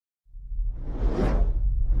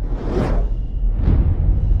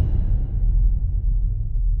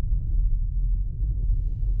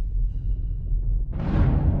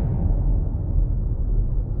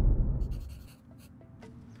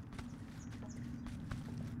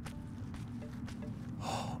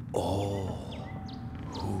Oh,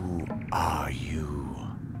 who are you?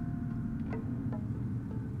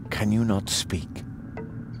 Can you not speak?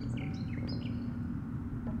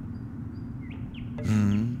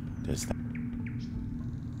 Does that...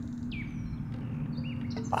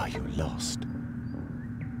 Are you lost?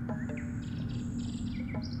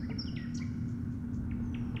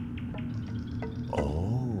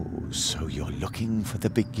 Oh, so you're looking for the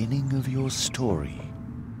beginning of your story.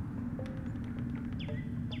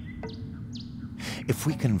 If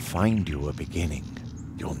we can find you a beginning,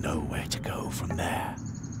 you'll know where to go from there.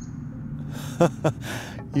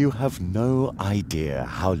 You have no idea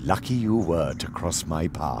how lucky you were to cross my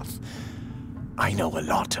path. I know a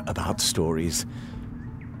lot about stories.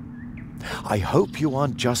 I hope you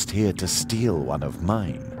aren't just here to steal one of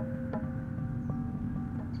mine.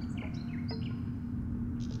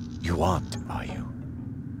 You aren't, are you?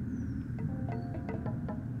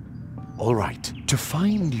 All right, to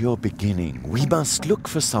find your beginning, we must look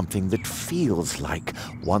for something that feels like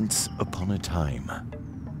once upon a time.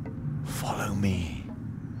 Follow me.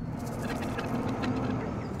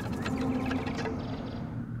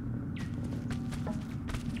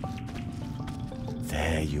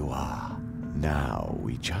 There you are. Now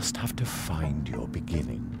we just have to find your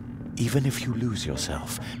beginning. Even if you lose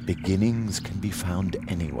yourself, beginnings can be found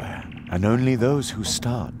anywhere, and only those who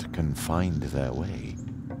start can find their way.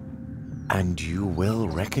 And you will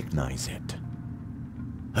recognize it.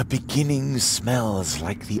 A beginning smells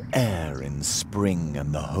like the air in spring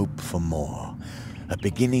and the hope for more. A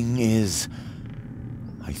beginning is...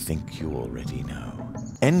 I think you already know.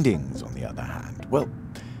 Endings, on the other hand, well,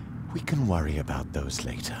 we can worry about those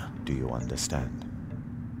later. Do you understand?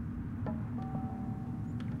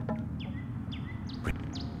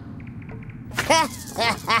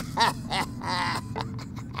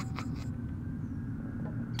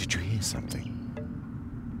 Did you hear something?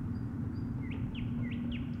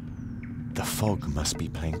 The fog must be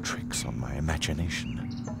playing tricks on my imagination.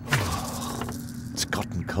 It's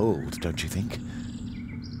gotten cold, don't you think?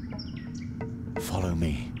 Follow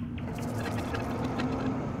me.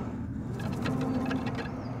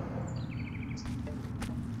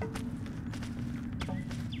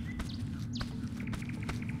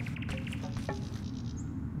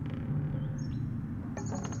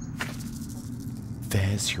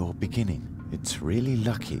 There's your beginning. It's really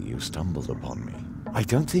lucky you stumbled upon me. I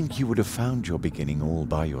don't think you would have found your beginning all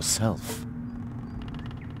by yourself.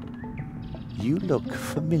 You look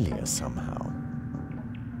familiar somehow.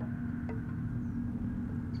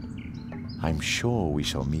 I'm sure we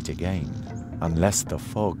shall meet again, unless the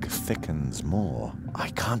fog thickens more. I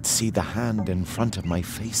can't see the hand in front of my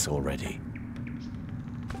face already.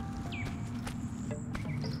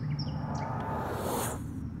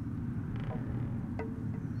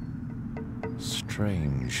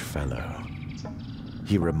 Strange fellow.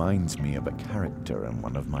 He reminds me of a character in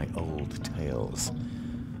one of my old tales.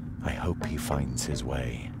 I hope he finds his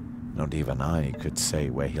way. Not even I could say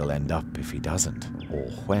where he'll end up if he doesn't, or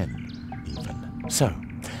when, even. So,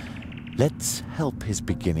 let's help his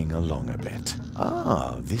beginning along a bit.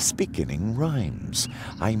 Ah, this beginning rhymes.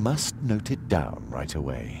 I must note it down right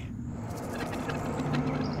away.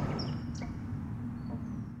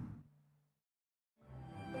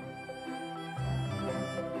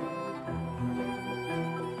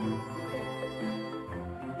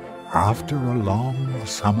 After a long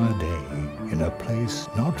summer day in a place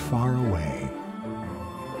not far away,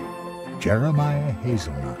 Jeremiah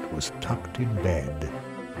Hazelnut was tucked in bed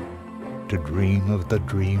to dream of the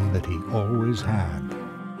dream that he always had.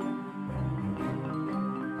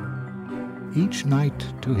 Each night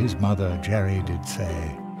to his mother, Jerry did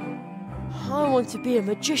say, I want to be a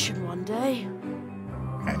magician one day.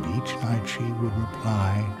 and each night she would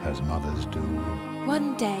reply, as mothers do,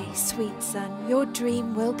 One day, sweet son, your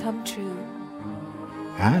dream will come true.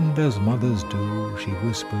 and as mothers do, she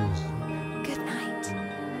whispers, Good night.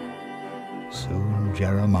 soon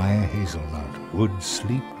Jeremiah Hazelnut would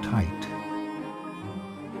sleep tight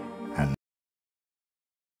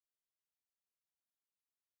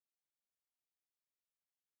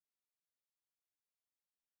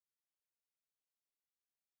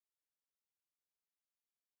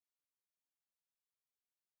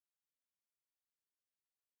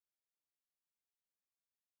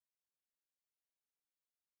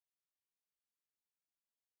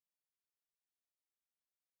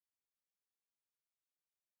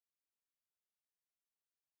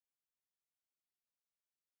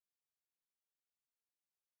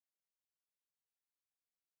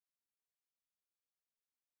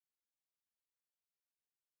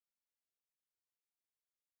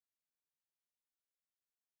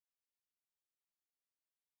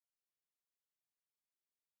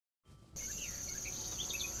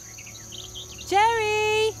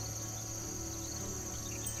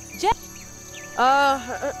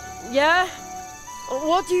Yeah?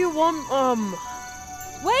 What do you want,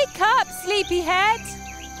 Wake up, sleepyhead!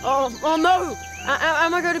 Oh no!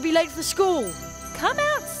 Am I going to be late for school? Come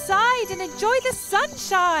outside and enjoy the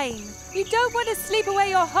sunshine. You don't want to sleep away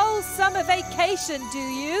your whole summer vacation, do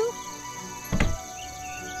you?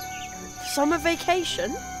 Summer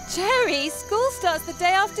vacation? Jerry, school starts the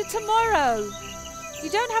day after tomorrow. You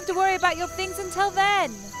don't have to worry about your things until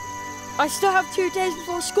then. I still have 2 days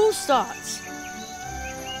before school starts.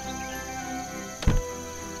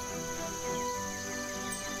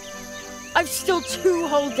 I've still 2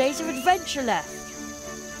 whole days of adventure left.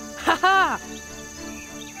 Haha!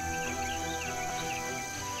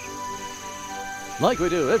 Like we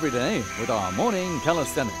do every day with our morning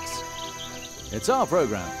calisthenics. It's our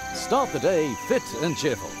program. Start the day fit and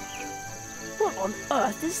cheerful. What on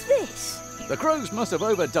earth is this? The crows must have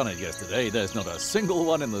overdone it yesterday. There's not a single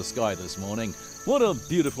one in the sky this morning. What a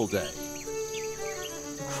beautiful day.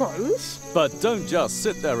 Crows? But don't just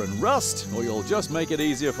sit there and rust, or you'll just make it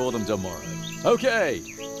easier for them tomorrow. Okay,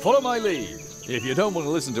 follow my lead. If you don't want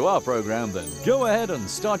to listen to our program, then go ahead and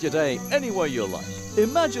start your day any way you like.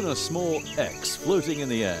 Imagine a small X floating in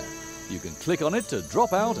the air. You can click on it to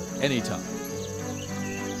drop out at any time.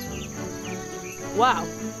 Wow,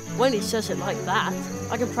 when he says it like that,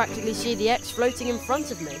 I can practically see the X floating in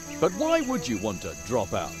front of me. But why would you want to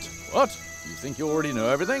drop out? What? You think you already know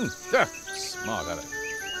everything? Smart at it.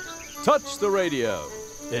 Touch the radio.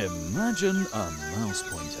 Imagine a mouse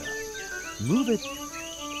pointer. Move it.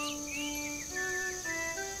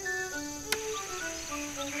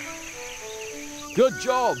 Good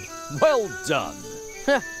job. Well done.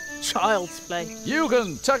 Child's play. You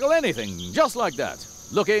can tackle anything just like that.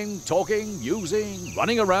 Looking, talking, using,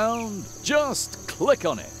 running around. Just click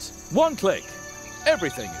on it. One click.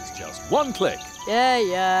 Everything is just one click.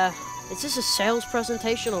 Yeah. Is this a sales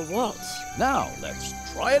presentation or what? Now, let's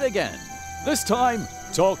try it again. This time,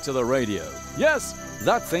 talk to the radio. Yes,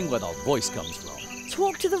 that thing where the voice comes from.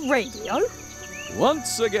 Talk to the radio?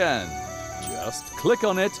 Once again, just click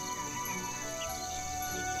on it.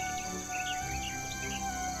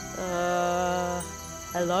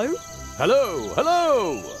 Hello?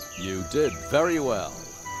 Hello! You did very well.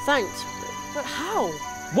 Thanks, but how?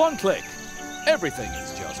 One click. Everything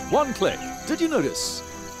is just one click. Did you notice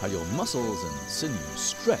how your muscles and sinews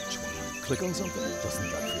stretch when you click on something?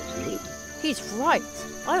 Doesn't that feel good? He's right.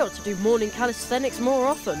 I ought to do morning calisthenics more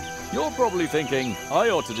often. You're probably thinking, I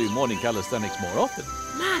ought to do morning calisthenics more often.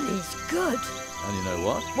 Man, he's good. And you know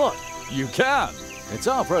what? What? You can. It's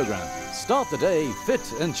our program. Start the day fit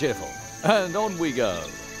and cheerful. And on we go.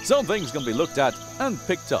 Some things can be looked at and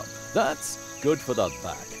picked up. That's good for the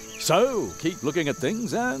back. So keep looking at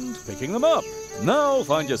things and picking them up. Now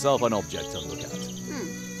find yourself an object to look at.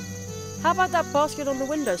 How about that basket on the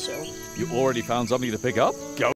windowsill? You already found something to pick up? Go